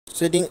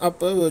Setting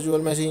up a virtual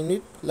machine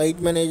with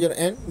LiteManager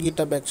and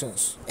GitHub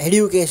Actions.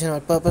 Educational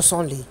purpose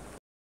only.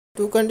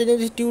 To continue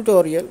this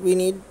tutorial, we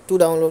need to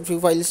download few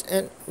files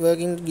and work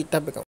in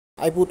GitHub account.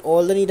 I put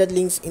all the needed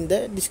links in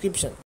the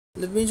description.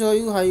 Let me show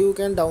you how you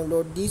can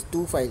download these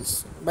two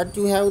files. But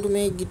you have to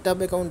make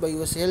GitHub account by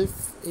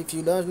yourself. If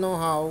you don't know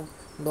how,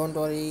 don't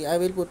worry, I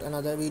will put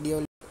another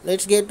video.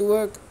 Let's get to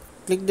work.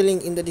 Click the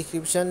link in the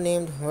description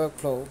named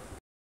Workflow.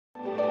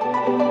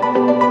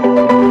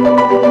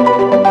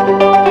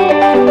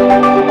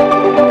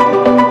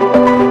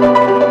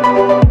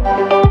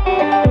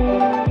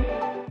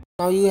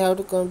 Now you have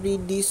to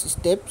complete these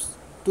steps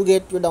to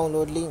get your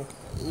download link.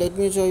 Let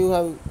me show you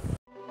how.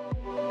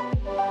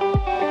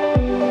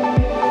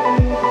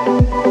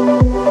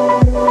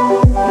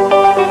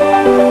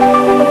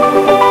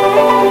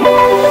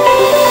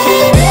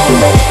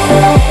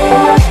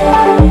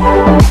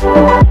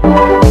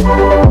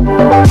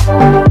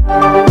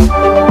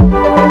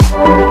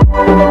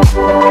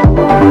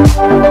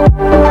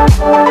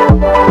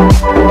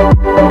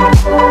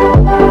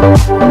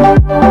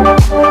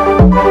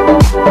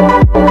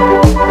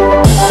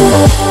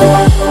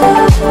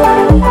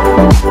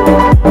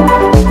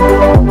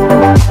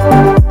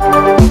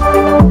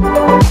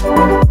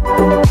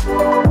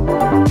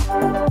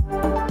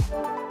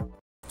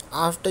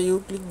 After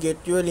you click get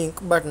your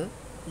link button,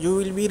 you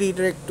will be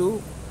redirected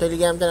to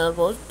Telegram channel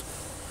post.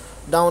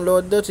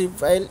 Download the zip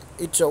file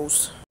it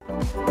shows.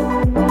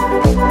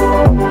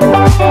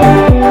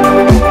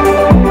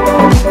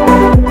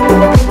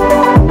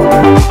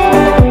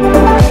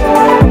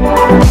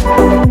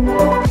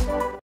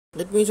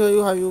 Let me show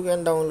you how you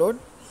can download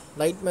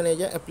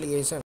LiteManager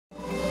application.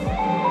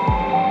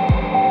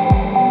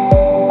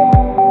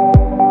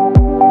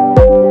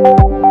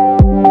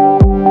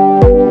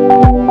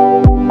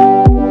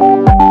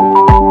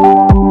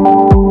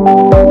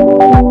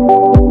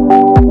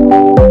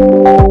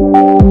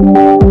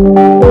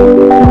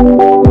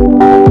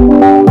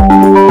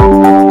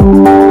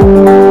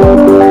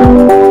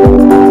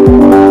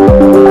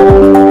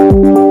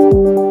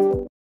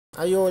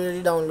 I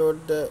already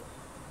downloaded the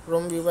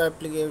from Viewer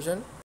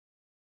application.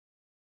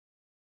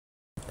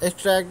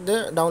 Extract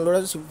the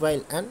downloaded zip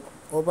file and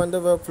open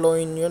the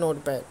workflow in your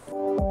notepad.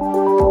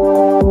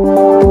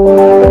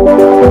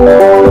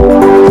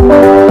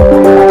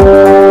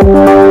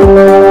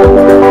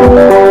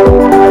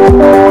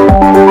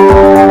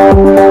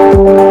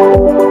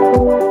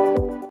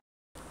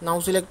 Now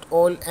select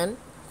all and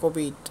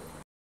copy it.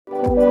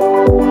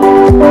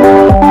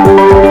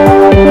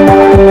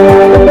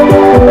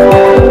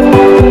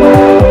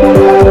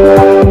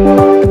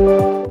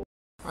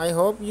 I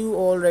hope you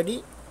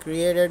already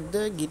created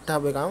the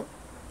GitHub account.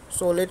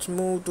 So let's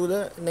move to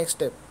the next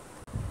step.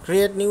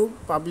 Create new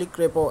public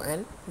repo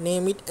and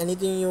name it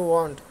anything you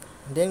want.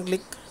 Then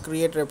click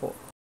create repo.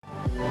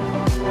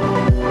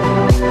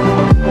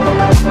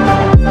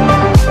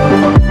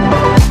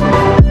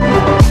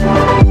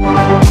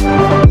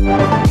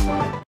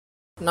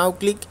 Now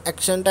click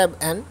action tab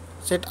and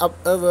set up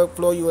a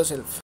workflow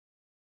yourself.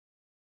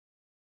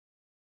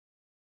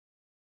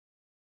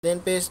 Then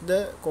paste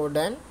the code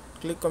and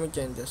click commit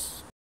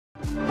changes.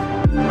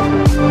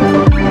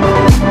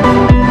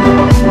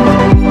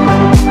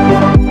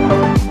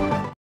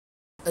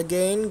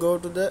 Again go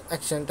to the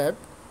action tab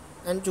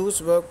and choose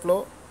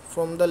workflow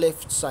from the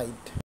left side.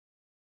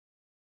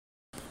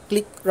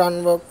 Click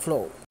run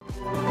workflow.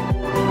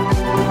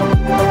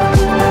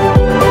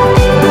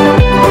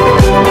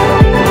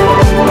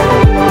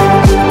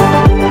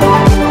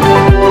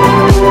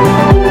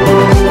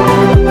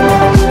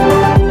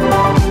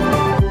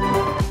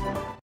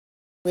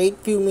 Wait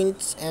few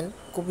minutes and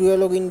copy your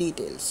login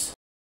details.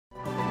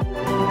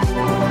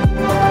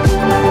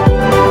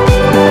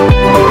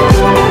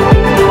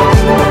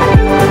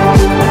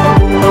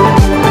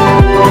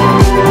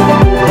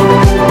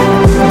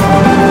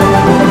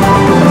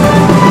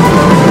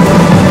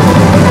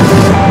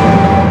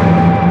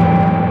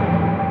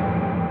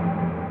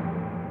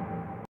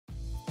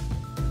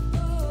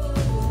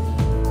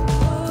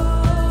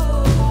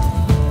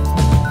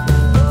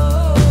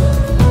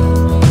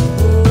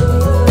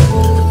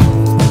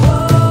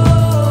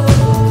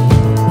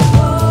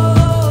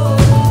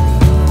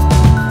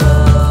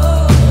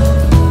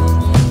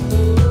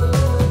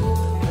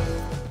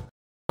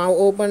 Now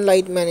open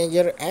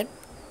LiteManager and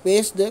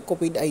paste the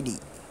copied ID.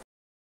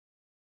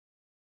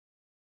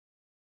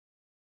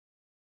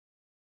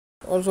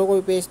 Also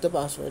copy paste the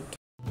password.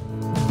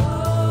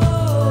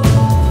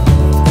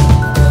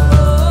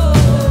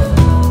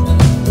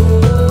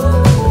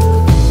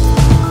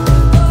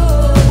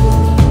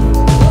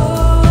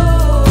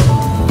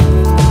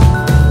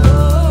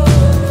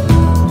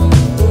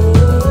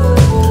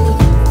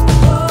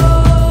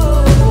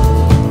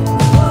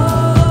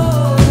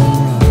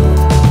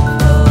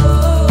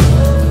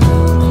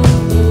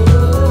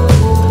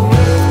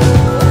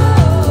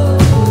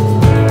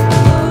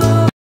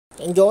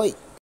 Enjoy!